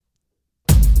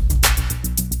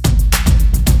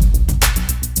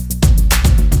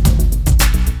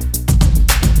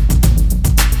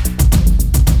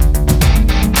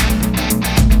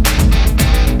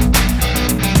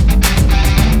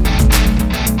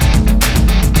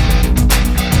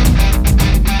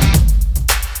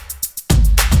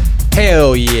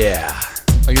Hell yeah.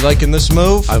 Are you liking this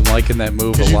move? I'm liking that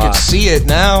move a lot. You can see it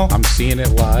now. I'm seeing it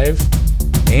live.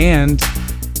 And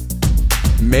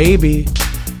maybe,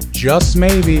 just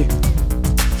maybe,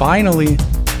 finally,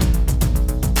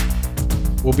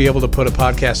 we'll be able to put a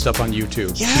podcast up on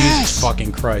YouTube. Yes! Jesus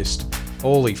fucking Christ.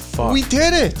 Holy fuck. We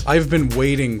did it! I've been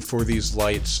waiting for these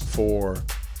lights for,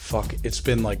 it's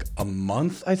been like a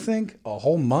month, I think? A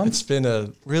whole month? It's been a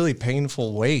really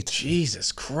painful wait.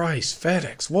 Jesus Christ,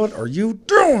 FedEx, what are you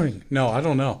doing? No, I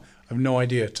don't know. I have no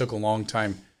idea. It took a long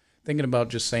time. Thinking about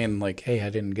just saying, like, hey, I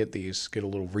didn't get these. Get a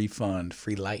little refund,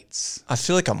 free lights. I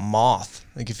feel like a moth.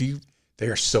 Like if you They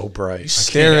are so bright.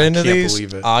 stare into these,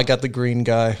 believe it. I got the green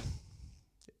guy.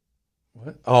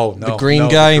 What? Oh, no. The green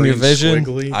guy in your green vision.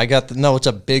 squiggly. I got no, it's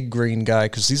a big green guy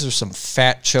because these are some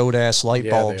fat, chode ass light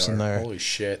bulbs they in are. there. Holy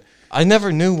shit. I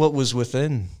never knew what was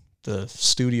within the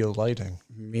studio lighting.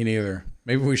 Me neither.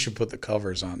 Maybe we should put the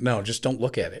covers on. No, just don't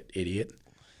look at it, idiot.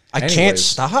 I can't Anyways.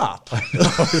 stop.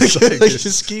 It's like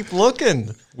Just keep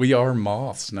looking. we are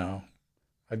moths now.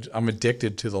 I'm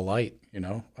addicted to the light, you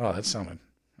know? Oh, that sounded...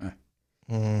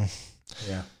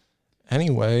 Yeah.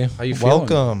 Anyway, How you feeling?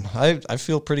 welcome. I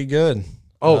feel pretty good.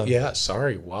 Oh, yeah,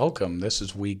 sorry. Welcome. This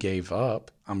is We Gave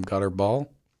Up. I'm Gutterball.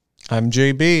 I'm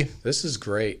JB. This is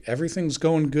great. Everything's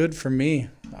going good for me.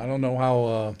 I don't know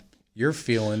how you're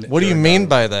feeling. What do you mean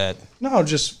by that? No,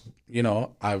 just, you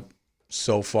know,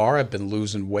 so far I've been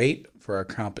losing weight for our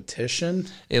competition.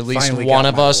 At least Finally one got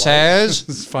of my us lights.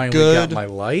 has. Finally Good. got my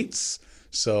lights.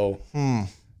 So this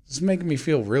is making me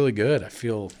feel really good. I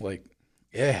feel like,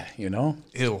 yeah, you know?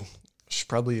 Ew. Should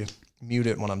probably mute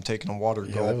it when I'm taking a water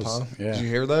that gulp, was- huh? yeah. Did you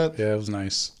hear that? Yeah, it was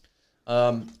nice.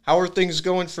 How are things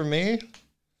going for me?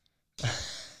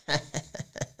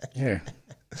 Yeah.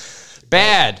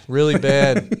 Bad. Really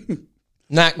bad.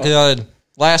 Not good.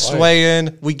 Last Why?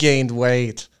 weigh-in, we gained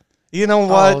weight. You know Oh,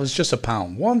 what? it was just a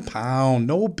pound. 1 pound.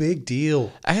 No big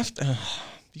deal. I have to...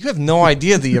 You have no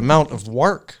idea the amount of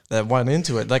work that went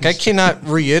into it. Like, I cannot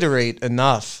reiterate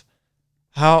enough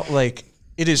how, like,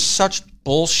 it is such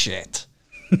bullshit.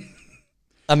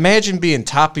 Imagine being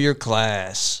top of your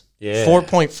class. Yeah.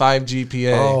 4.5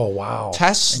 GPA. Oh, wow.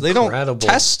 Tests, Incredible.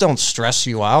 tests don't stress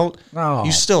you out. No.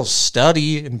 You still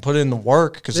study and put in the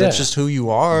work because that's Yeah. just who you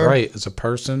are. Right, as a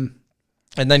person.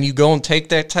 And then you go and take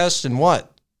that test and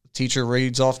what? Teacher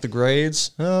reads off the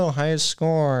grades. Oh, highest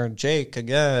score, Jake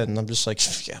again. I'm just like,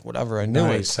 yeah, whatever. I knew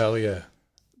Nice, it. hell yeah.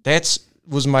 That's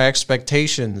was my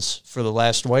expectations for the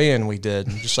last weigh-in we did.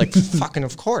 I'm just like, fucking,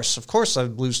 of course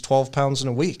I'd lose 12 pounds in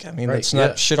a week. I mean, Right, that's not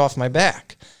yeah. shit off my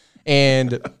back.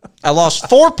 And I lost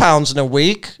 4 pounds in a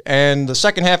week, and the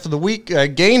second half of the week I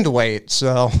gained weight.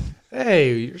 So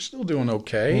Hey, you're still doing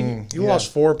okay. You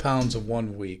lost 4 pounds in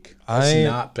 1 week. That's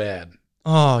not bad.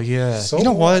 oh yeah, So you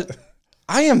know what? what?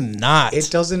 I am not. It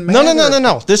doesn't No.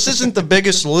 matter. This isn't the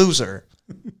Biggest Loser.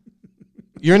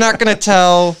 You're not going to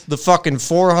tell the fucking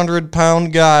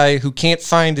 400-pound guy who can't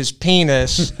find his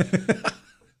penis,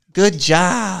 good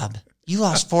job. You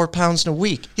lost 4 pounds in a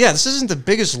week. Yeah, this isn't the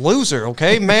Biggest Loser,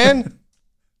 okay, man?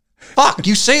 Fuck,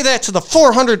 you say that to the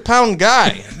 400-pound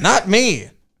guy, not me.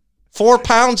 4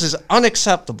 pounds is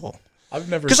unacceptable. I've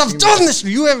never Because I've seen done this.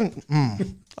 You haven't.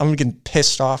 I'm getting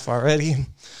pissed off already.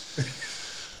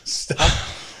 Stop.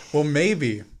 Well,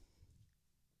 maybe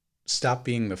stop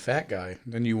being the fat guy.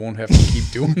 Then you won't have to keep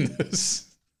doing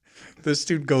this. This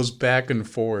dude goes back and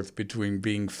forth between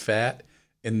being fat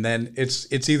and then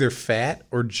it's either fat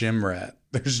or gym rat.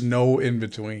 There's no in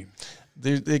between.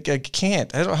 I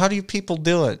can't. How do you people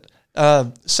do it?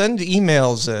 Send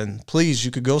emails in, please.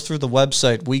 You could go through the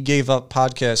website,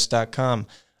 wegaveuppodcast.com.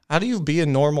 How do you be a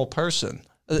normal person?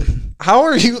 How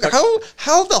are you?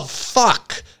 How the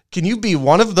fuck can you be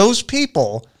one of those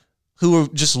people who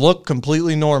just look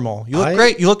completely normal? You look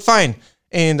great. You look fine.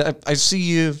 And I see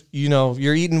you, you know,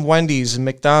 you're eating Wendy's and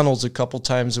McDonald's a couple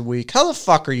times a week. How the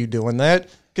fuck are you doing that?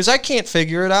 Because I can't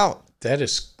figure it out. That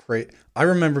is great. I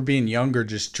remember being younger,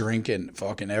 just drinking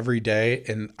fucking every day.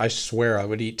 And I swear I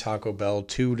would eat Taco Bell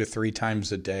 2 to 3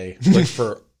 times a day, like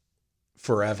for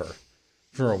forever,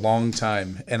 for a long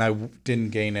time. And I didn't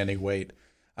gain any weight.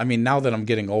 I mean, now that I'm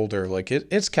getting older, like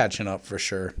it's catching up for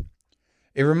sure.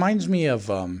 It reminds me of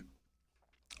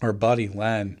our buddy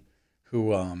Len,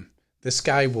 who this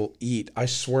guy will eat. I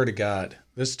swear to God,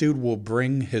 this dude will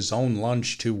bring his own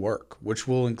lunch to work, which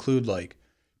will include like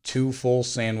 2 full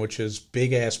sandwiches,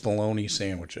 big ass bologna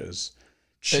sandwiches,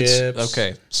 chips.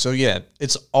 Okay, so yeah,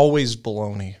 it's always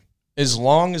bologna. As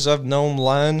long as I've known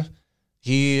Len,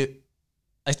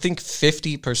 I think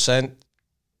 50%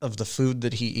 of the food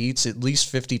that he eats, at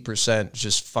least 50%,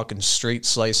 just fucking straight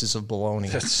slices of bologna.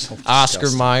 That's so Oscar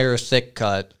disgusting. Mayer thick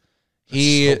cut.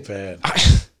 So bad.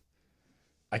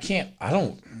 I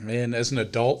don't, man, as an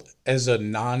adult, as a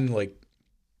non, like,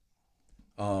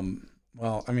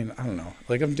 well, I mean, I don't know.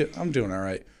 Like, I'm doing all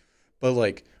right. But,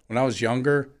 like, when I was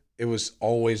younger, it was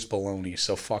always bologna.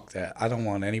 So, fuck that. I don't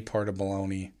want any part of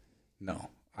bologna. No.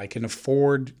 I can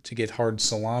afford to get hard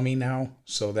salami now.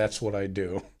 So, that's what I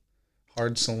do.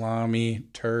 Hard salami,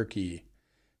 turkey.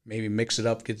 Maybe mix it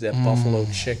up, get that buffalo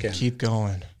chicken. Keep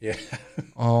going. Yeah.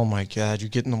 Oh my God, you're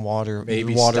getting the water.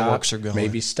 Maybe the waterworks are going.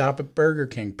 Maybe stop at Burger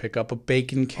King, pick up a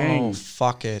Bacon King. Oh,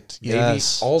 fuck it. Maybe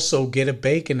Yes. also get a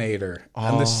Baconator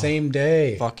on the same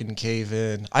day. Fucking cave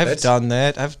in. I've done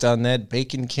that.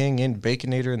 Bacon King and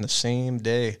Baconator in the same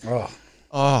day.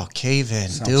 Oh, cave in.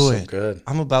 Sounds Do so it. good.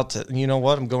 I'm about to, you know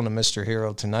what? I'm going to Mr.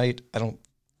 Hero tonight. I don't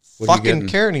What are you fucking getting?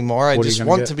 care anymore. I What are you just gonna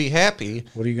want get? to be happy.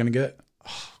 What are you going to get?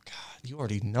 You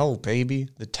already know, baby.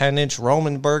 The 10-inch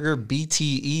Roman burger,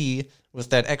 BTE,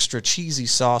 with that extra cheesy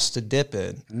sauce to dip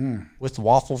in. With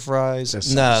waffle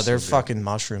fries. Nah, their fucking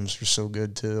mushrooms are so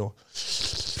good, too.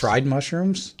 Fried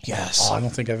mushrooms? Yes. Oh, I don't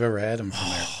think I've ever had them from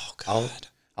there. Oh, God.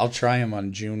 I'll try them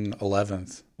on June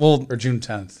 11th. Well, Or June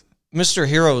 10th. Mr.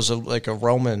 Hero is like a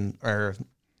Roman or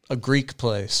a Greek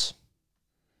place.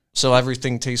 So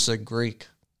everything tastes like Greek.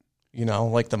 You know,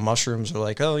 like the mushrooms are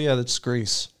like, oh, yeah, that's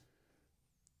Greece.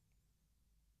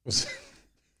 Was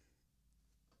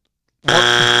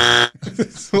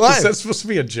What? Is that supposed to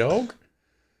be a joke?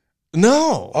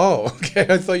 No. Oh, okay.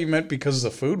 I thought you meant because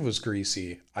the food was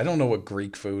greasy. I don't know what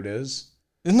Greek food is.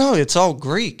 No, it's all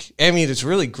Greek. I mean, it's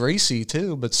really greasy,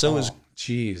 too, but so is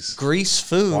Jeez. Greece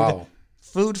food. Wow.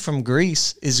 Food from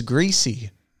Greece is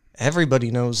greasy.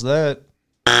 Everybody knows that.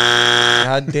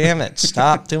 God damn it.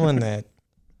 Stop doing that.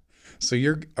 So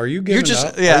are you giving You're just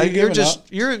up? yeah, Are you you're giving just up?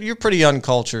 you're pretty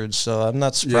uncultured, so I'm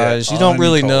not surprised. Yeah, you don't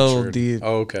really know uncultured. the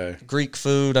Okay. Greek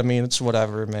food. I mean, it's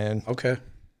whatever, man. Okay.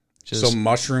 Just, So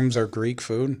mushrooms are Greek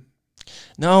food?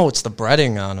 no, it's the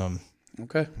breading on them.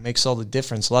 Okay. Makes all the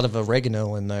difference. A lot of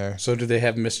oregano in there. So do they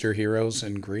have Mr. Heroes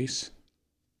in Greece?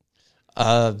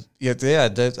 Yeah,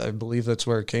 I believe that's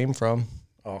where it came from.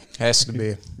 Oh, Has to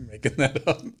be. making that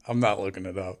up. I'm not looking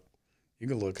it up. You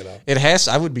can look it up. It has.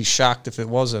 I would be shocked if it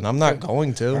wasn't. I'm not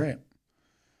going to. All right.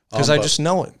 Because I just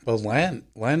know it. But Len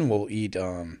will eat.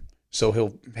 So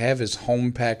he'll have his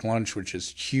home packed lunch, which is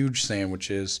huge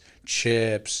sandwiches,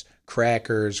 chips,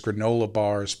 crackers, granola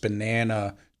bars,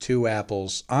 banana, 2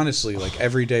 apples. Honestly, like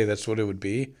every day, that's what it would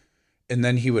be. And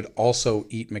then he would also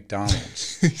eat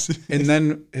McDonald's. And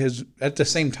then at the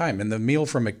same time, and the meal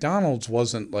from McDonald's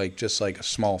wasn't like just like a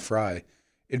small fry.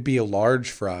 It'd be a large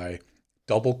fry,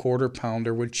 double quarter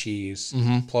pounder with cheese,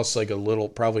 plus like a little,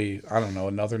 probably, I don't know,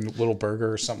 another little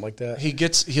burger or something like that.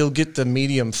 He'll get the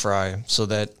medium fry so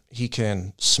that he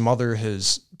can smother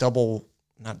his double,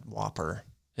 not Whopper,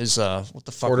 his what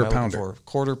the fuck Quarter am I looking pounder. for?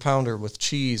 Quarter pounder with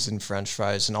cheese and French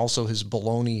fries, and also his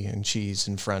bologna and cheese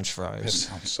and French That fries.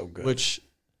 sounds so good. Which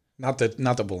not the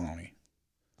bologna.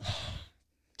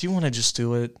 do you want to just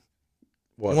do it?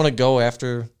 What? You want to go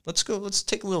after? Let's go. Let's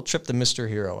take a little trip to Mr.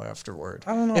 Hero afterward.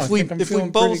 I don't know. If I we think I'm if we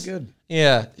feeling both pretty good.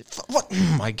 yeah. What?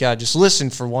 Oh my God! Just listen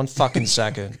for one fucking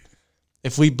second.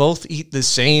 If we both eat the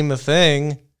same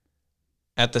thing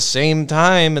at the same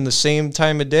time and the same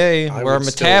time of day, I where our would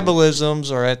still-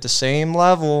 metabolisms are at the same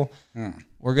level,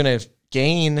 we're gonna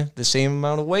gain the same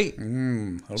amount of weight.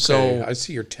 Okay, So- I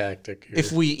see your tactic here.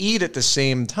 If we eat at the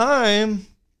same time,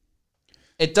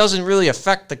 it doesn't really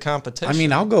affect the competition. I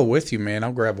mean, I'll go with you, man.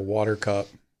 I'll grab a water cup.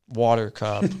 water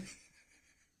cup.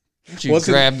 You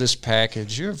Wasn't- grab this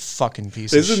package. You're a fucking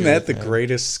piece of shit. Isn't that the man.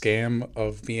 greatest scam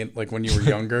of being like when you were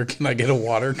younger? Can I get a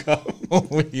water cup?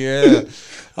 Oh, yeah.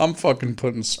 I'm fucking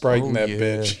putting Sprite in Oh, that yeah.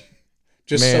 bitch.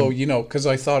 Just Man. so, you know, because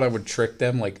I thought I would trick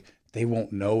them. Like, they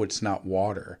won't know it's not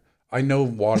water. I know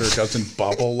water doesn't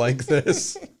bubble like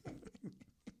this.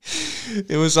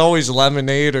 It was always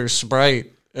lemonade or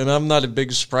Sprite. And I'm not a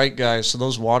big Sprite guy. So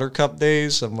those water cup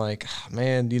days, I'm like,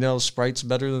 man, you know, Sprite's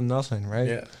better than nothing, right?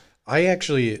 Yeah. I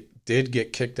actually did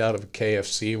get kicked out of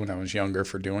KFC when I was younger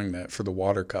for doing that, for the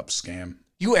water cup scam.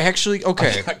 You actually,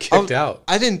 okay. I got kicked out.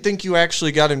 I didn't think you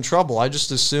actually got in trouble. I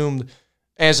just assumed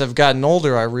as I've gotten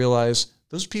older, I realized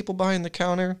those people behind the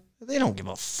counter, they don't give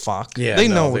a fuck. Yeah, they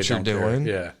no, know they what you're don't care. doing.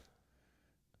 Yeah.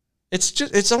 It's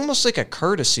just, it's almost like a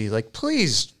courtesy. Like,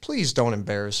 please don't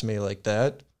embarrass me like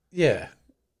that. Yeah.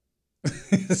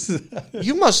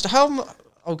 You must,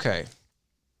 okay.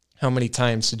 How many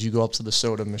times did you go up to the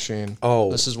soda machine?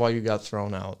 Oh. This is why you got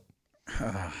thrown out.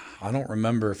 I don't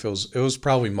remember if it was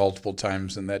probably multiple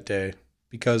times in that day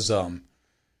because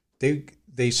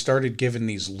they started giving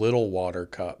these little water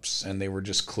cups and they were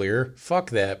just clear. Fuck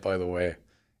that, by the way.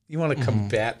 You want to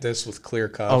combat this with clear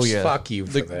cups? Oh, yeah. Fuck you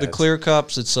for that. The clear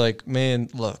cups, it's like, man,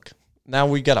 look, now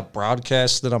we got to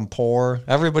broadcast that I'm poor.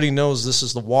 Everybody knows this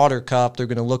is the water cup. They're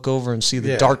going to look over and see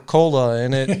the dark cola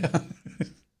in it. Yeah.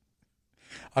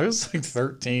 I was like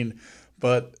 13,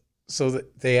 but so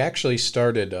they actually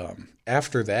started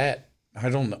after that. I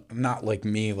don't know, not like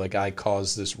me, like I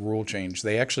caused this rule change.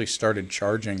 They actually started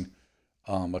charging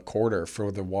 $0.25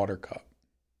 for the water cup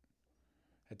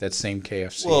at that same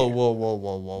KFC.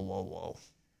 Whoa.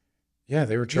 Yeah,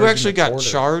 they were charging. You actually got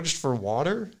charged for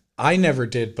water? I never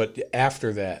did, but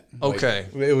after that. Okay.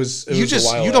 Like, it was you a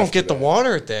while you don't after get the that.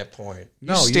 water at that point.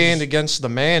 No, you stand against the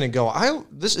man and go,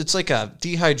 it's like a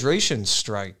dehydration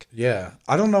strike. Yeah.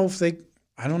 I don't know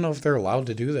if they're allowed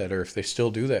to do that or if they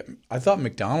still do that. I thought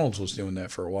McDonald's was doing that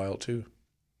for a while too.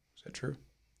 Is that true?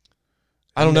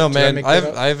 I don't know, man.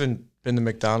 I haven't been to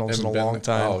McDonald's in a long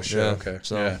time. Oh, shit. Okay.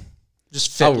 So yeah.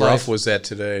 Just Fit How Life. rough was that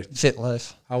today? Fit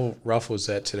Life. How rough was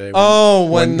that today?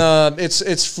 When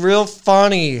it's real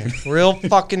funny, real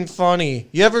fucking funny.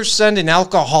 You ever send an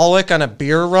alcoholic on a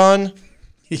beer run?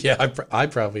 Yeah, I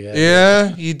probably have.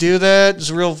 Yeah, you do that. It's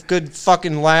a real good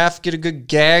fucking laugh. Get a good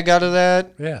gag out of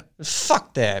that. Yeah.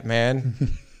 Fuck that,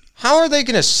 man. How are they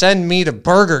going to send me to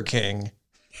Burger King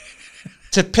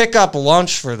to pick up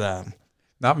lunch for them?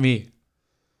 Not me.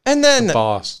 And then the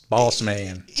boss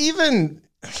man. Even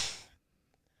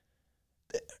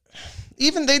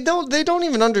they don't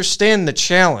even understand the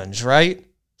challenge, right?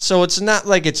 So it's not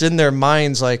like it's in their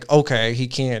minds like, okay, he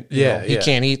can't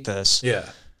eat this. Yeah.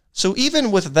 So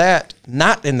even with that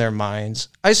not in their minds,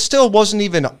 I still wasn't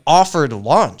even offered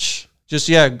lunch. Just,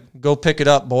 go pick it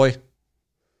up, boy.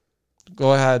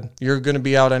 Go ahead. You're going to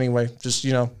be out anyway. Just,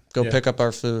 go pick up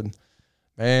our food.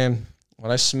 Man,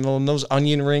 when I smell those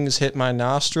onion rings hit my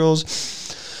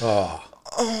nostrils. Oh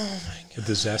my God. With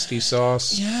the zesty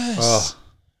sauce. Yes. Oh,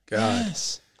 God.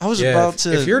 Yes. I was about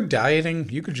to. If you're dieting,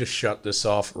 you could just shut this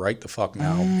off right the fuck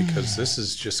now because this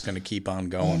is just going to keep on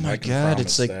going. Oh my God.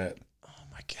 It's like, that. oh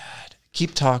my God.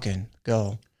 Keep talking.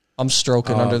 Go. I'm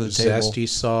stroking under the table. Zesty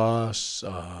sauce.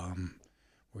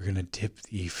 We're going to dip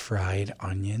the fried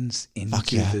onions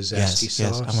into the zesty sauce.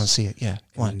 Yes, I want to see it. Yeah.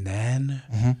 And then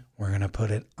we're going to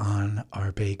put it on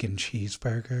our bacon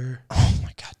cheeseburger. Oh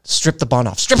my God. Strip the bun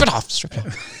off. Strip it off. Strip it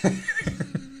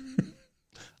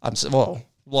off.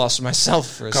 Lost myself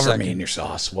for a second. Cover me in your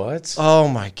sauce. What? Oh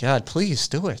my God. Please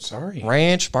do it. Sorry.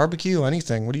 Ranch, barbecue,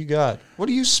 anything. What do you got? What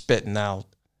are you spitting out?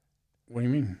 What do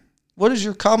you mean? What does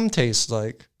your cum taste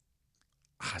like?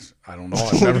 I don't know.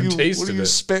 I've never tasted it. What are you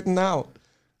spitting out?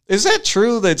 Is that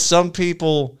true that some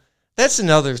people, that's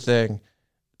another thing.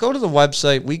 Go to the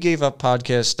website,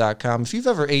 wegaveuppodcast.com. If you've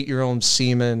ever ate your own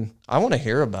semen, I want to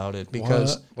hear about it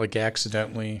because. What? Like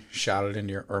accidentally shot it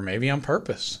in or maybe on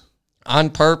purpose. On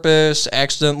purpose,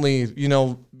 accidentally,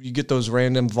 you get those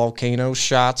random volcano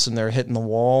shots and they're hitting the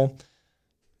wall.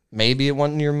 Maybe it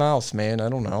went in your mouth, man. I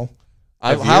don't know.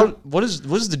 What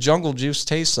does the jungle juice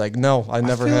taste like? No, I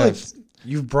never have. Like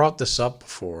you've brought this up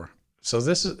before. So is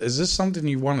this something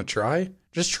you want to try?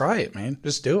 Just try it, man.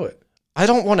 Just do it. I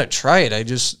don't want to try it. I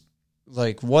just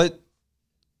what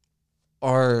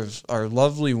are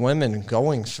lovely women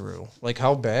going through? Like,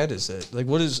 how bad is it?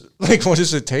 What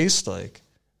does it taste like?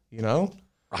 I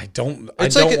don't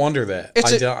wonder that.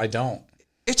 I don't.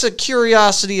 It's a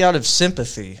curiosity out of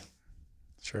sympathy.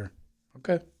 Sure.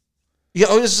 Okay. Yeah,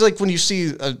 it's like when you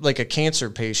see a cancer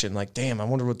patient, like, damn, I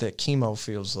wonder what that chemo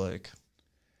feels like.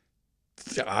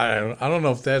 I don't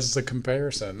know if that's the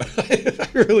comparison. I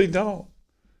really don't.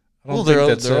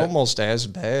 They're almost as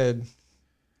bad.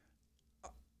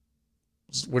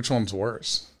 Which one's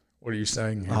worse? What are you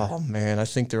saying here? Oh man, I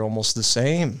think they're almost the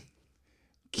same.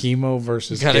 Chemo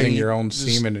versus getting your own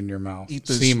semen in your mouth.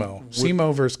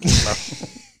 Semo versus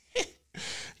chemo.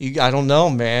 I don't know,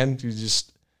 man. You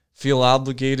just feel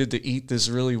obligated to eat this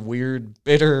really weird,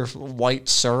 bitter white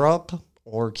syrup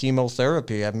or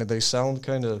chemotherapy. I mean, they sound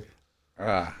kind of.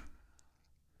 Well,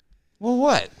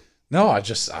 what? No, I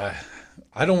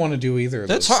don't want to do either of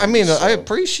those. That's hard. I mean, I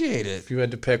appreciate it. If you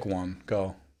had to pick one,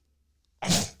 go.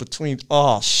 I'm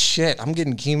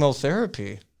getting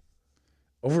chemotherapy.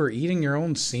 Over eating your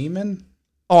own semen?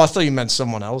 Oh, I thought you meant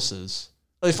someone else's.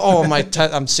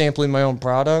 I'm sampling my own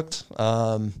product.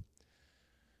 Man,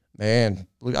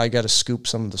 I got to scoop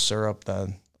some of the syrup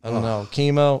then. I don't know.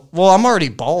 Chemo. Well, I'm already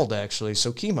bald actually,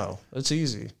 so chemo. That's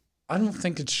easy. I don't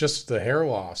think it's just the hair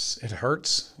loss. It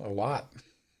hurts a lot.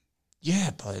 Yeah,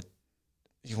 but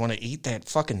you want to eat that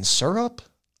fucking syrup?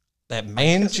 That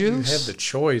man If you juice. had the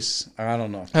choice. I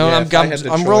don't know. I'm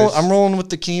rolling with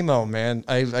the chemo, man.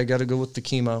 I got to go with the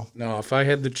chemo. No, if I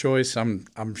had the choice,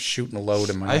 I'm shooting a load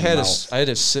in my own mouth. I had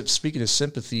a sip. Speaking of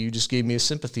sympathy, you just gave me a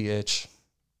sympathy itch.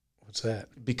 What's that?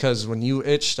 Because when you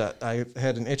itched, I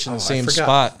had an itch in the same I forgot.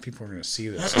 spot. People are going to see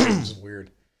this. This is weird.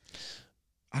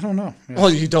 I don't know. Yeah. Well,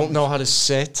 you don't know how to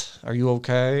sit. Are you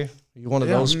okay? Are you one of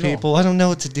those people? I don't know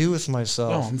what to do with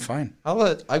myself. No, I'm fine.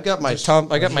 I've got my tum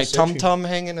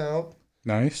hanging out.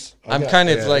 Nice. I'm kind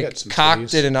of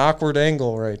cocked at an awkward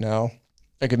angle right now.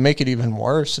 I could make it even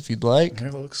worse if you'd like. Yeah,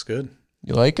 it looks good.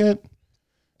 You like it?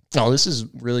 No, this is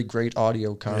really great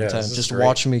audio content. Just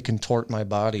watch me contort my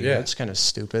body. Yeah. That's kind of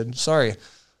stupid. Sorry.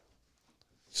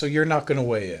 So you're not going to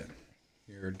weigh in?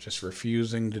 You're just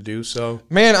refusing to do so?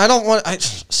 Man, I don't want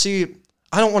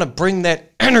to bring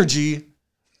that energy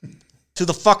to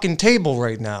the fucking table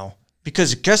right now.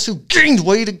 Because guess who gained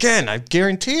weight again? I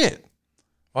guarantee it.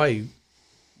 Why?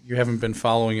 You haven't been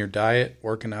following your diet,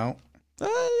 working out?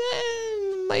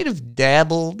 Might have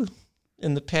dabbled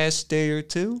in the past day or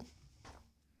two.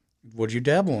 What'd you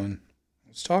dabble in?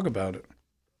 Let's talk about it.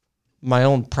 My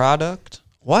own product?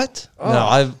 What?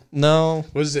 Oh. No.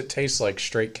 What does it taste like?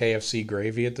 Straight KFC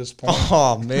gravy at this point?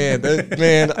 Oh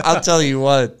man, I'll tell you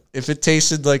what. If it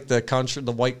tasted like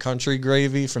the white country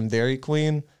gravy from Dairy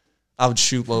Queen, I would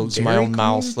shoot loads in my own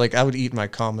mouth. Like I would eat my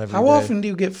cum every day. How often do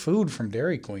you get food from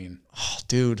Dairy Queen? Oh,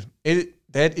 dude,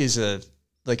 that is an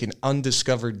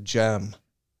undiscovered gem.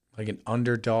 Like an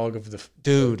underdog of the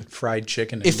fried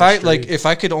chicken industry. If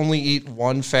I could only eat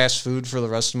one fast food for the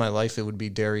rest of my life, it would be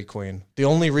Dairy Queen. The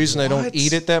only reason I don't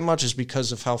eat it that much is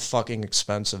because of how fucking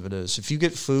expensive it is. If you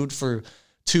get food for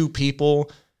 2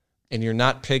 people and you're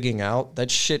not pigging out,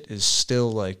 that shit is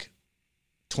still like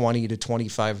 $20 to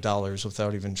 $25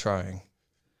 without even trying.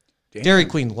 Damn. Dairy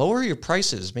Queen, lower your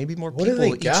prices. Maybe more people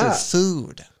eat your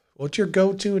food. What's your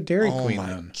go-to at Dairy Queen then?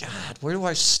 Oh, my God. Where do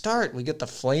I start? We get the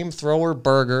flamethrower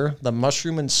burger, the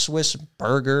mushroom and Swiss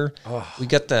burger. Oh. We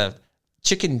get the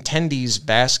chicken tendies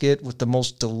basket with the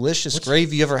most delicious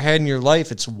gravy you ever had in your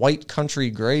life. It's white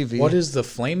country gravy. What is the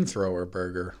flamethrower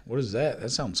burger? What is that? That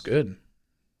sounds good.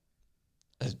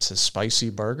 It's a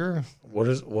spicy burger.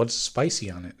 What's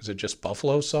spicy on it? Is it just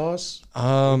buffalo sauce?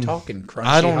 Are we talking crunchy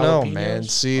I don't know, jalapenos? man.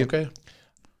 See, okay.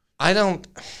 I don't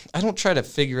try to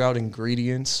figure out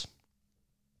ingredients.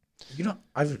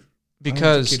 I don't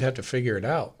think you'd have to figure it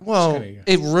out. Well,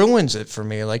 it ruins it for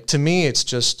me. Like, to me, it's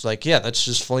just like, yeah, that's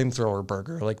just flamethrower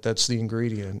burger. Like, that's the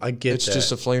ingredient. I get it's that. It's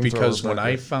just a flamethrower because burger. When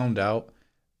I found out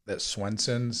that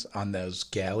Swenson's on those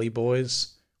galley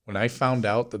boys, when I found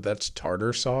out that that's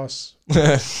tartar sauce,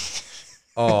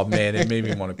 oh, man, it made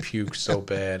me want to puke so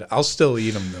bad. I'll still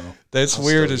eat them, though. That's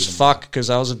weird as fuck, because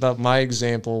my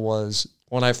example was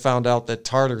when I found out that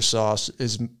tartar sauce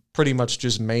is pretty much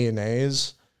just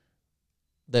mayonnaise.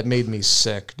 That made me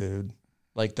sick, dude.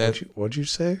 Like that. What'd you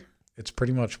say? It's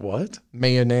pretty much what?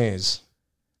 Mayonnaise.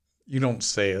 You don't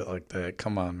say it like that.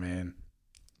 Come on, man.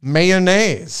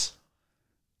 Mayonnaise.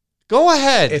 Go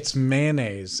ahead. It's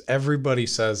mayonnaise. Everybody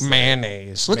says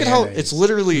mayonnaise. Look at how it's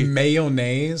literally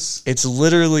mayonnaise. It's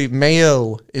literally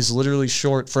mayo is literally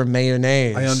short for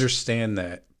mayonnaise. I understand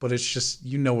that, but it's just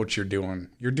you know what you're doing.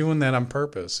 You're doing that on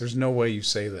purpose. There's no way you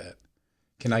say that.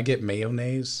 Can I get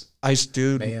mayonnaise?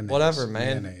 Dude, whatever,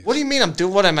 man. Mayonnaise. What do you mean I'm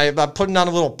doing? What am I putting on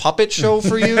a little puppet show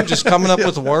for you? Just coming up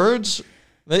with words?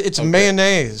 It's okay.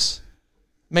 Mayonnaise.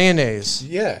 Mayonnaise.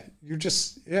 Yeah, you're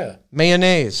just, yeah.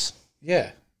 Mayonnaise.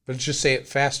 Yeah, but just say it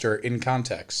faster in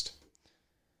context.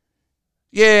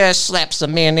 Yeah, slap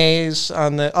some mayonnaise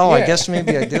on the... Oh, yeah. I guess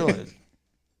maybe I do it.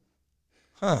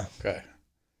 Huh. Okay.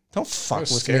 Don't fuck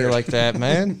with me like that,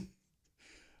 man.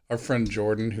 Our friend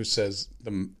Jordan, who says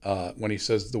when he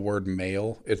says the word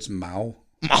male, it's Mao.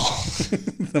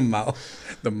 the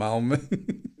Mao.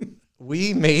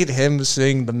 We made him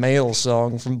sing the male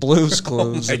song from Blue's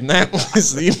Clues, and that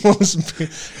was the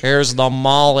most. Here's the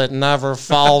mall, it never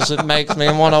falls. It makes me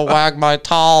want to wag my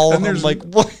towel. And I'm like,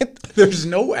 what? There's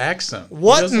no accent.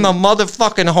 What in the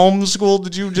motherfucking homeschool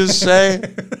did you just say?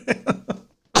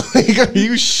 Like, are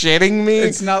you shitting me?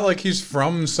 It's not like he's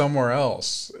from somewhere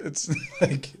else. It's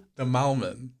like the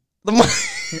Malman.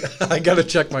 I gotta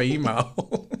check my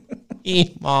email.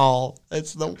 Email.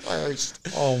 That's the worst.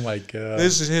 Oh my god.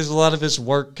 A lot of his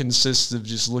work consists of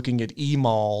just looking at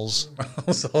emails.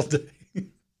 Emails all day.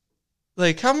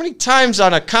 Like, how many times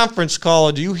on a conference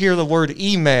call do you hear the word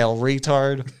email,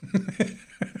 retard?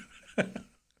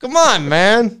 Come on,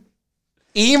 man.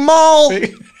 Email?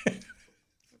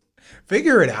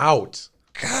 Figure it out.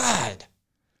 God.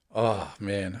 Oh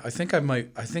man, I think I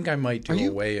might do a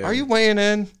weigh in. Are you weighing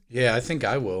in? Yeah, I think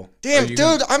I will. Damn,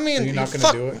 dude. I mean, are you not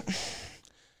gonna do it?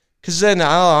 Because then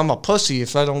I'm a pussy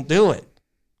if I don't do it.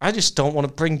 I just don't want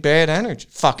to bring bad energy.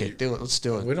 Fuck it, do it. Let's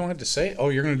do it. We don't have to say it. Oh,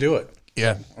 you're gonna do it.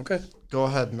 Yeah. Okay. Go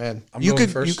ahead, man. You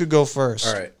could go first.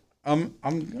 All right. I'm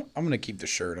gonna keep the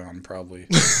shirt on probably.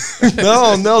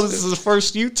 No, this is the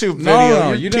first YouTube video.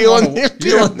 No, you're peeling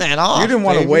that off. You didn't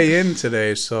want to weigh in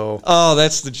today, so. Oh,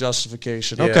 that's the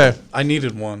justification. Yeah, okay. I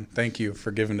needed one. Thank you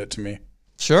for giving it to me.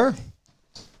 Sure.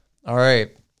 All right.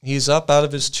 He's up out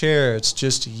of his chair. It's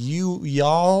just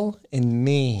y'all, and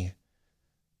me.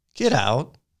 Get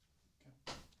out.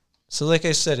 So, like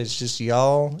I said, it's just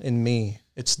y'all and me.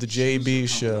 It's the JB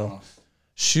show.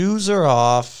 Shoes are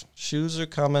off. Shoes are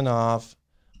coming off.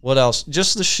 What else?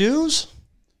 Just the shoes?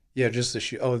 Yeah, just the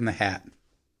shoe. Oh, and the hat.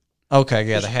 Okay,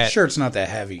 yeah, the hat. Shirt's not that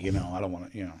heavy, I don't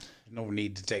want to, no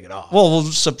need to take it off. Well, we'll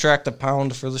subtract a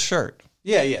pound for the shirt.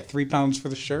 Yeah, 3 pounds for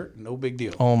the shirt. No big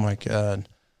deal. Oh, my God.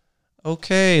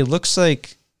 Okay, looks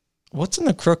like, what's in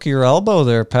the crook of your elbow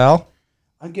there, pal?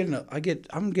 I'm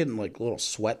getting like little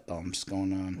sweat bumps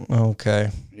going on.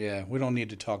 Okay. Yeah, we don't need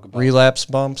to talk about relapse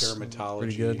bumps. Dermatology.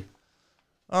 Pretty good.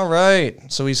 All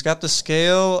right. So he's got the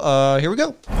scale. Here we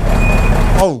go.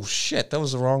 Oh, shit. That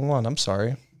was the wrong one. I'm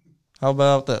sorry. How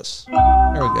about this?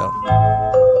 There we go.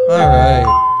 All right.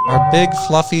 Our big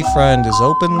fluffy friend has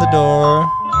opened the door,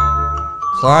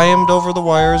 climbed over the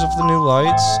wires of the new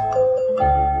lights.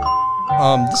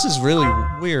 This is really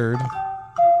weird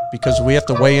because we have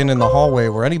to weigh in the hallway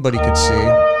where anybody could see.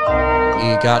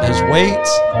 He got his weight.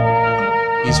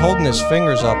 He's holding his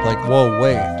fingers up like, whoa,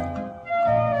 wait.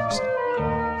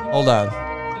 Hold on.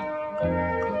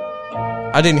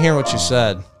 I didn't hear what you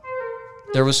said.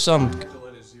 There was some...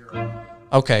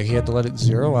 Okay, he had to let it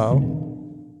zero out.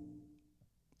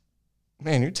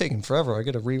 Man, you're taking forever. I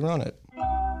got to rerun it.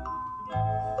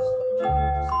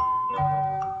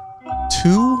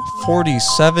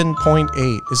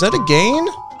 247.8. Is that a gain?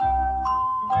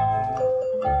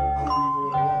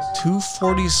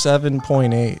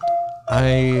 247.8.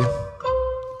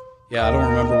 Yeah, I don't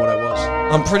remember what I was.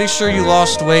 I'm pretty sure you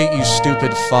lost weight, you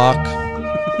stupid fuck.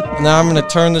 Now I'm going to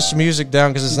turn this music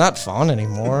down because it's not fun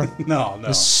anymore. No.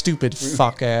 This stupid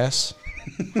fuck ass.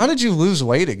 How did you lose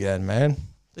weight again, man?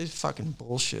 This fucking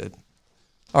bullshit.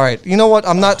 All right, you know what?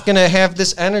 I'm not going to have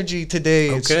this energy today.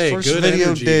 It's the first good video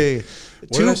energy. day.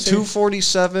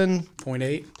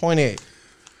 247.8.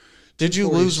 Did you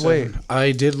lose weight?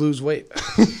 I did lose weight.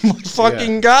 My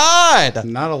fucking God.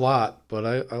 Not a lot, but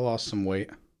I lost some weight.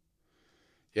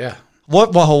 Yeah.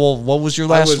 What was your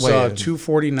last weight? I was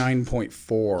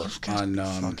 249.4 on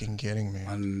fucking kidding me.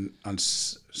 On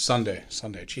Sunday.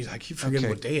 Jeez, I keep forgetting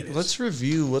what day it is. Let's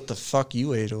review what the fuck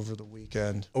you ate over the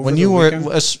weekend.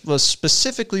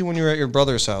 Specifically when you were at your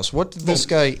brother's house. What did this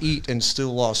guy eat and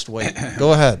still lost weight?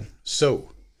 Go ahead. So,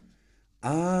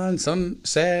 on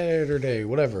Saturday,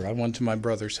 whatever, I went to my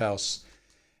brother's house.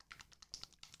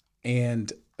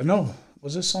 And, no,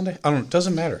 was it Sunday? I don't know. It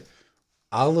doesn't matter.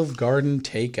 Olive Garden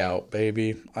takeout,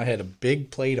 baby. I had a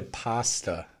big plate of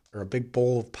pasta, or a big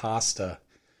bowl of pasta.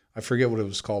 I forget what it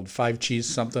was called. 5 cheese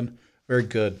something. Very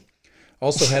good.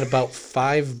 Also had about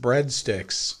 5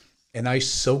 breadsticks, and I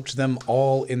soaked them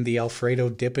all in the Alfredo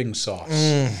dipping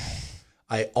sauce.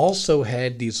 I also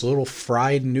had these little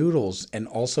fried noodles and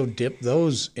also dipped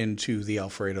those into the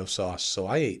Alfredo sauce. So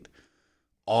I ate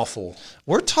awful.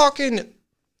 We're talking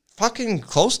fucking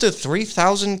close to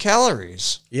 3,000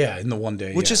 calories. Yeah, in the one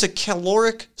day. Which is a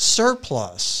caloric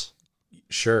surplus.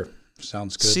 Sure.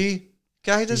 Sounds good. See,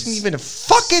 guy doesn't even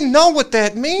fucking know what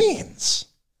that means.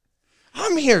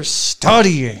 I'm here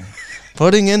studying,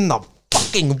 putting in the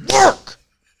fucking work.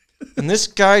 And this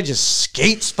guy just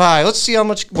skates by. Let's see how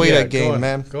much weight I gained,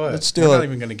 man. Go ahead. Let's do it. I'm not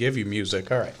even going to give you music.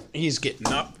 All right. He's getting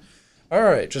up. All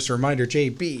right. Just a reminder,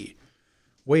 JB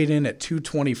weighed in at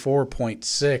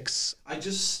 224.6. I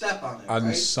just step on it,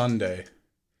 on Sunday.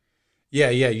 Yeah,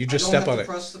 you just step on it.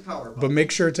 Press the power button. But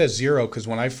make sure it's at 0, because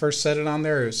when I first set it on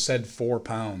there, it said 4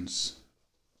 pounds.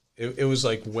 It was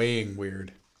like weighing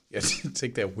weird. Yeah,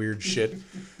 take that weird shit.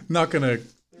 I'm not going to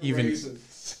even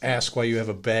ask why you have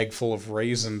a bag full of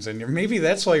raisins in your. Maybe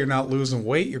that's why you're not losing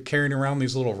weight. You're carrying around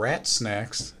these little rat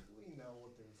snacks. We know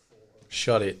what they're for.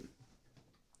 Shut it.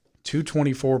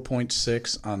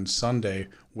 224.6 on Sunday,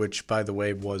 which, by the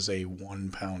way, was a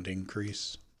 1 pound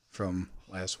increase from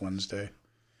last Wednesday.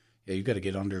 Yeah, you got to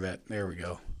get under that. There we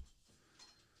go.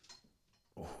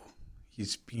 Oh,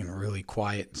 he's being really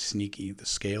quiet and sneaky. The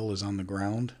scale is on the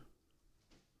ground.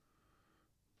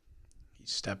 He's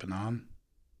stepping on.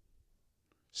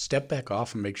 Step back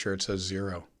off and make sure it says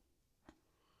 0.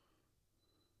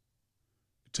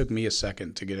 It took me a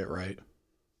second to get it right.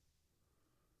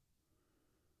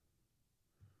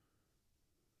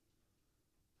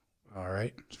 All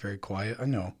right. It's very quiet. I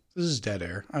know. This is dead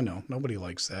air. I know. Nobody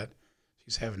likes that.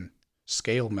 He's having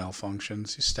scale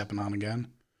malfunctions. He's stepping on again.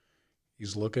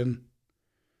 He's looking.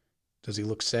 Does he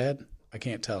look sad? I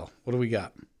can't tell. What do we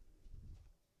got?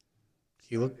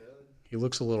 He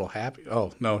looks a little happy.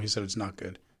 Oh, no, he said it's not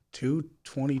good.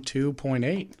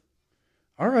 222.8.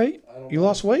 All right. You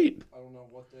lost weight. I don't know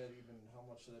how much that even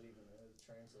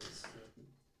translates to.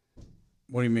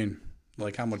 What do you mean?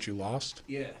 Like how much you lost?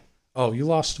 Yeah. Oh, you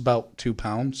lost about 2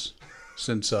 pounds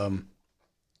since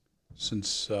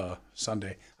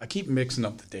Sunday. I keep mixing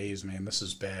up the days, man. This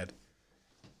is bad.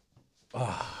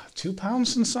 2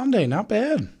 pounds since Sunday. Not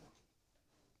bad.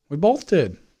 We both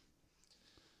did.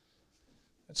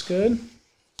 That's good.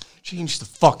 Change the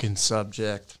fucking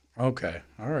subject. Okay.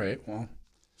 All right. Well,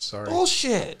 sorry.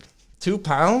 Bullshit. 2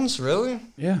 pounds? Really?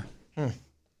 Yeah.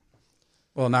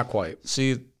 Well, not quite.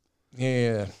 See,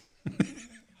 yeah.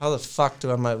 How the fuck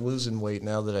am I losing weight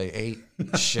now that I ate?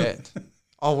 Shit.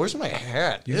 Oh, where's my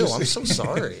hat? Ew, I'm so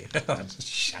sorry. It's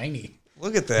shiny.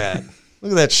 Look at that.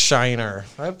 Look at that shiner.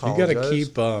 I apologize. You got to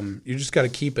keep. You just got to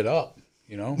keep it up.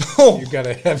 You know. Oh. You got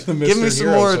to have the Mr. Give me some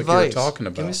Heroes more like advice. you were talking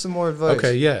about. Give me some more advice.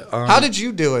 Okay. Yeah. How did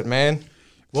you do it, man?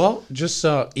 Well, just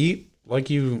eat like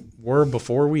you were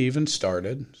before we even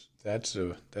started. That's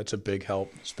a big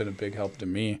help. It's been a big help to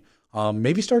me.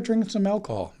 Maybe start drinking some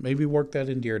alcohol. Maybe work that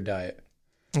into your diet.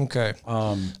 Okay.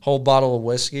 Whole bottle of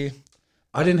whiskey.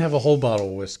 I didn't have a whole bottle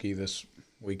of whiskey this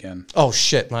weekend. Oh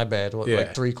shit, my bad. What, Yeah.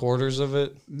 like 3/4 of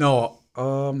it? No.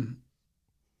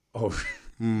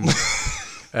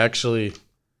 Actually,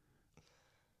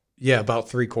 yeah, about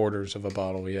 3/4 of a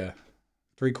bottle. Yeah,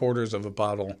 3/4 of a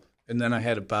bottle, and then I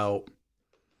had about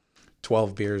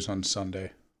 12 beers on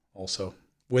Sunday, also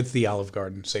with the Olive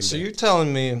Garden. Same So day. you're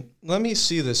telling me? Let me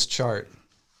see this chart.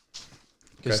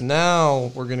 Because Okay.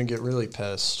 now we're gonna get really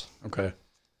pissed. Okay.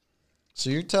 So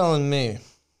you're telling me?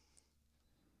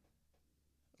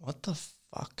 What the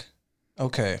fuck?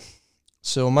 Okay.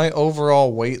 So my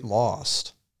overall weight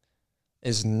lost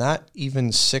is not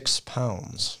even 6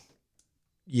 pounds.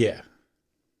 Yeah.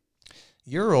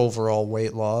 Your overall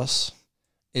weight loss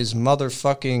is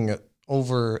motherfucking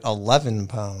over 11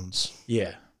 pounds.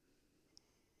 Yeah.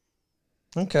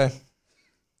 Okay.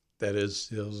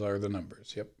 Those are the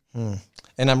numbers. Yep.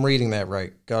 And I'm reading that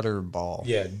right. Gutter ball.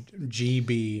 Yeah.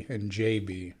 GB and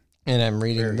JB. And I'm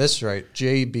reading this right.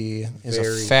 JB is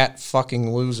a fat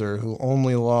fucking loser who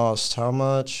only lost how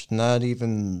much? Not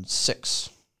even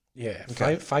 6. Yeah.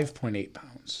 Okay. 5.8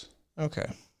 pounds. Okay.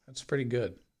 That's pretty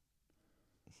good.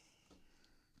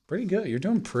 Pretty good. You're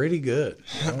doing pretty good.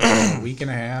 You know, a week and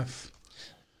a half.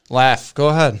 Laugh. Go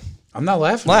ahead. I'm not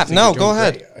laughing. Laugh. I think No, you're doing go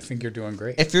ahead. great. I think you're doing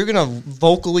great. If you're going to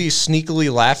vocally,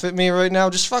 sneakily laugh at me right now,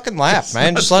 just fucking laugh,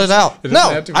 man. Just let it out. It doesn't No,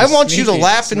 have to be I want you to sneaky.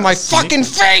 laugh It's in not my sneaky. fucking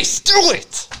face. Do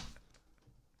it.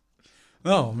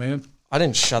 Oh, man. I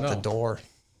didn't shut the No. door.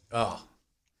 Oh,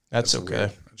 That's okay.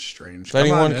 weird. That's strange. If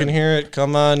anyone can hear it,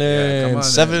 come on in. come on in.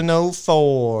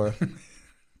 704.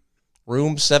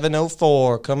 Room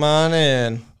 704. Come on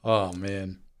in. Oh,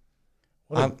 man.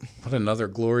 What another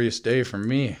glorious day for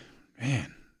me.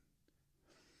 Man.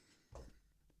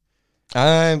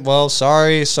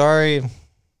 Sorry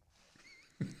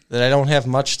that I don't have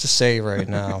much to say right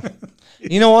now.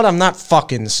 You know what? I'm not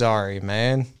fucking sorry,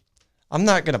 man. I'm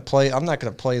not gonna play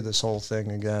this whole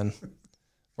thing again,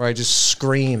 where I just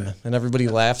scream and everybody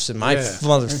laughs at my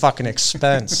motherfucking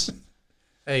expense.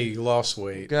 Hey, you lost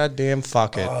weight. Goddamn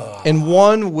fuck it. In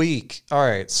 1 week. All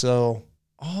right, so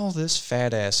all this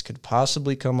fat ass could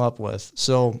possibly come up with.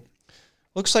 So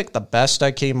looks like the best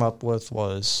I came up with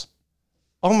was,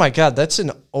 oh my God, that's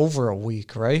in over a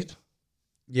week, right?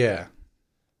 Yeah.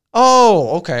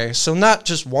 Oh, okay. So not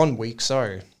just 1 week,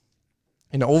 sorry.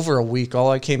 In over a week, all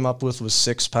I came up with was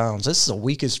 6 pounds. This is the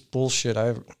weakest bullshit I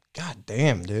ever. God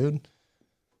damn, dude.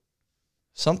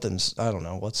 I don't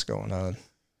know what's going on.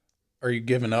 Are you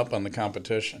giving up on the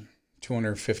competition?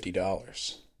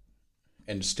 $250.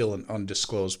 And still an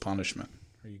undisclosed punishment.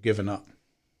 Are you giving up?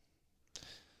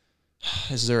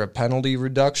 Is there a penalty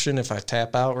reduction if I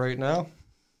tap out right now?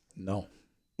 No.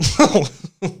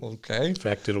 Okay. In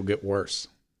fact, it'll get worse.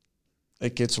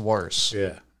 It gets worse.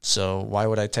 Yeah. So why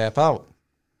would I tap out?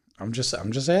 I'm just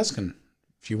asking.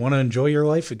 If you want to enjoy your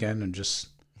life again and just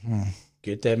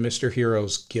get that Mr.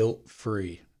 Heroes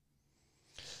guilt-free.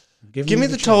 Give me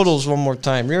the totals one more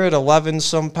time. You're at 11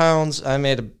 some pounds. I'm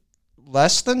at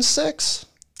less than 6?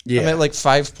 Yeah. I'm at like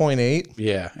 5.8.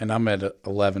 Yeah, and I'm at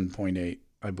 11.8,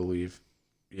 I believe.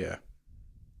 Yeah.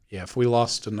 Yeah, if we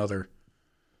lost another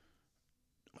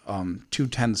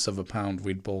 2/10 of a pound.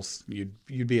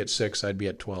 You'd be at 6, I'd be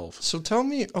at 12. So tell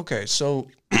me, okay, so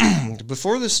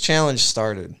before this challenge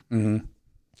started,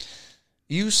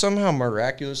 you somehow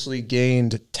miraculously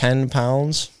gained 10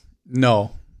 pounds?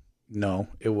 No,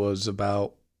 it was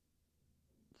about,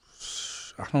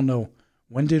 I don't know,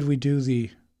 when did we do the...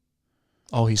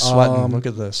 Oh, he's sweating. Look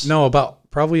at this. No,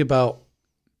 probably about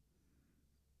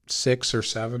 6 or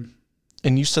 7.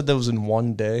 And you said that was in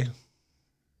one day?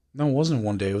 No, it wasn't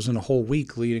one day. It was in a whole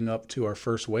week leading up to our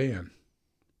first weigh-in.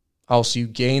 Oh, so you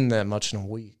gained that much in a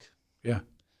week? Yeah.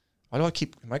 Why do I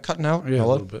am I cutting out? Yeah, a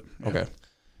little bit. Yeah. Okay.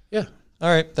 Yeah. All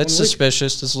right. That's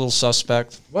suspicious. That's a little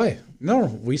suspect. Why? No,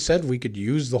 we said we could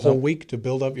use the whole week to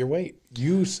build up your weight.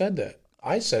 You said that.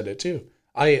 I said it too.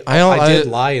 I did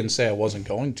lie and say I wasn't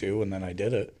going to, and then I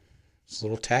did it. It's a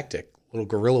little tactic, a little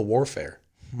guerrilla warfare.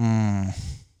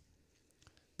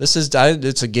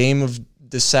 It's a game of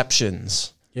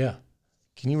deceptions. Yeah.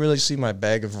 Can you really see my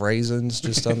bag of raisins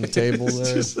just on the table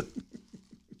there?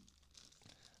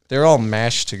 They're all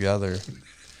mashed together.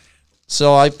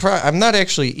 So I'm not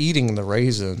actually eating the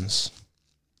raisins.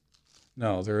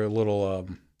 No, they're a little...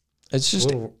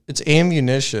 it's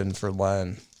ammunition for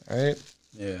Len, right?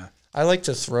 Yeah. I like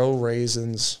to throw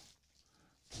raisins.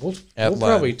 We'll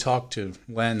probably talk to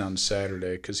Len on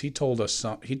Saturday because he told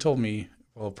me,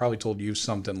 probably told you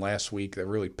something last week that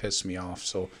really pissed me off.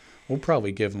 So we'll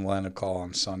probably give Len a call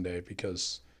on Sunday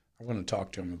because I want to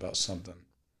talk to him about something.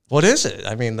 What is it?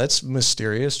 I mean, that's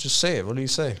mysterious. Just say it. What do you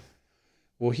say?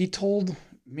 Well, he told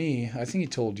me, I think he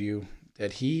told you,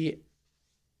 that he's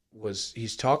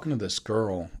talking to this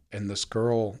girl, and this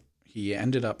girl, he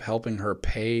ended up helping her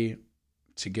pay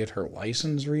to get her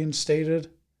license reinstated,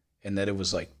 and that it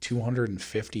was like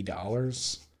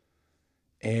 $250.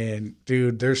 And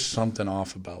dude, there's something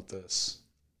off about this.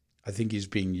 I think he's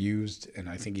being used, and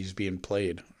I think he's being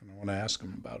played. And I want to ask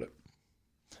him about it.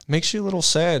 Makes you a little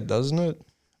sad, doesn't it?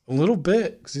 A little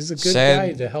bit, because he's a good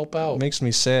guy to help out. Makes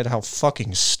me sad how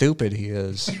fucking stupid he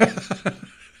is.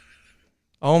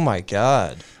 Oh my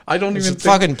God! I don't it's even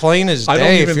fucking plain as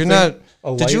day. If you're not,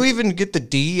 did you life... even get the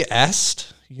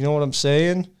D-est? You know what I'm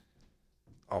saying?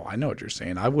 Oh, I know what you're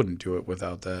saying. I wouldn't do it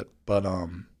without that. But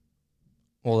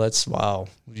well, that's wow.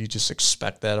 Would you just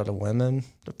expect that out of women?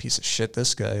 What a piece of shit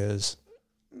this guy is.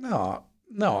 No,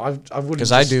 I wouldn't.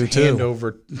 Because I do too.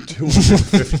 Over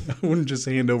 $250. I wouldn't just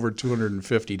hand over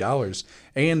 $250.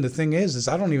 And the thing is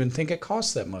I don't even think it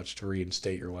costs that much to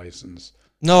reinstate your license.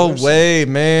 No way,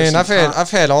 man.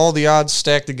 I've had all the odds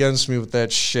stacked against me with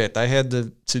that shit. I had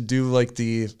to do like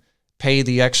pay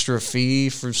the extra fee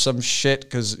for some shit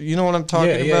because you know what I'm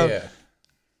talking about? Yeah.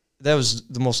 That was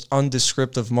the most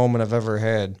undescriptive moment I've ever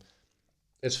had.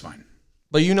 It's fine.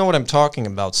 But you know what I'm talking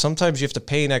about. Sometimes you have to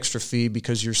pay an extra fee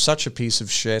because you're such a piece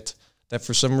of shit that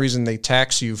for some reason they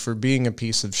tax you for being a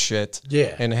piece of shit.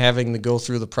 Yeah. And having to go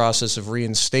through the process of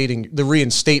reinstating the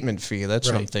reinstatement fee. That's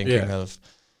what I'm thinking of.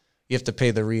 You have to pay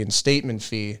the reinstatement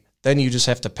fee. Then you just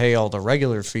have to pay all the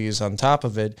regular fees on top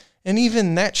of it. And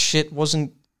even that shit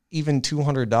wasn't even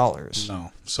 $200.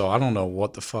 No. So I don't know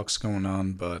what the fuck's going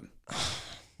on, but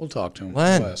we'll talk to him.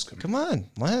 Len, we'll ask him. Come on,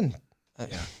 Len.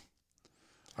 Yeah.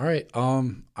 All right.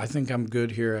 I think I'm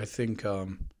good here. I think,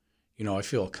 I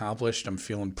feel accomplished. I'm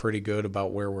feeling pretty good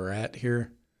about where we're at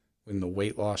here in the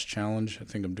weight loss challenge. I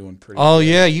think I'm doing pretty good. Oh,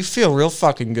 yeah. You feel real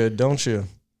fucking good, don't you?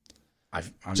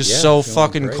 I'm just so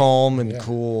fucking great. Calm and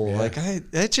cool. Yeah. Like,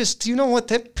 you know what?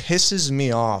 That pisses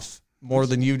me off more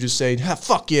than you just saying,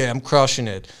 fuck yeah, I'm crushing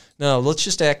it. No, let's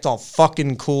just act all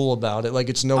fucking cool about it like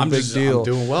it's no big deal. I'm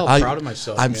doing well, proud of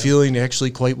myself. I'm feeling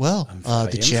actually quite well.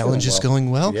 The challenge is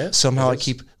going well. Yeah, somehow I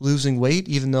keep losing weight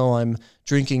even though I'm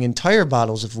drinking entire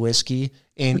bottles of whiskey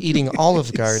and eating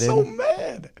Olive Garden. So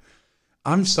mad.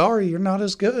 I'm sorry, you're not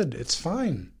as good. It's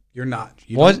fine. You're not.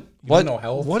 You don't know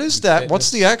health. What is that? Fitness.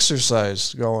 What's the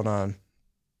exercise going on?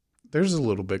 There's a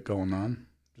little bit going on.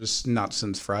 Just not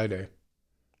since Friday.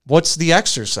 What's the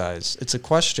exercise? It's a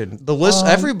question. The list.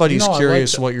 Everybody's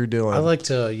curious what you're doing. I like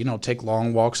to, take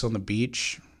long walks on the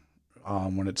beach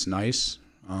when it's nice.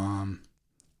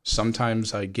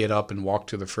 Sometimes I get up and walk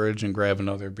to the fridge and grab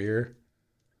another beer.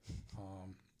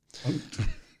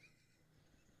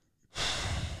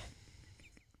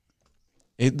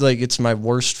 It's my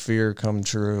worst fear come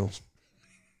true.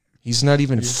 He's not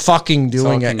even fucking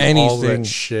doing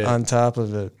anything on top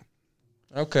of it.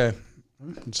 Okay.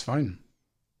 It's fine.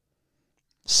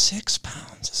 6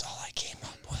 pounds is all I came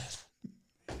up with.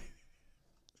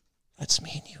 Let's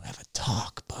me and you have a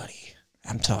talk, buddy.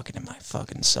 I'm talking to my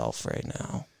fucking self right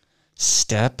now.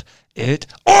 Step it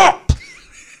up!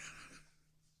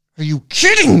 Are you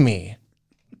kidding me?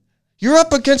 You're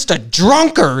up against a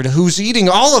drunkard who's eating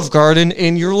Olive Garden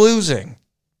and you're losing.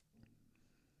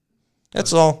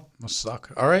 That's all. Must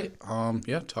suck. All right.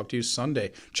 Yeah, talk to you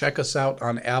Sunday. Check us out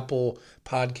on Apple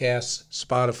Podcasts,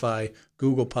 Spotify,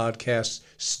 Google Podcasts,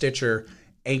 Stitcher,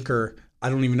 Anchor. I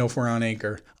don't even know if we're on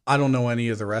Anchor. I don't know any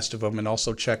of the rest of them. And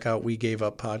also check out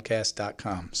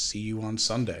WeGaveUpPodcast.com. See you on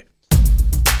Sunday.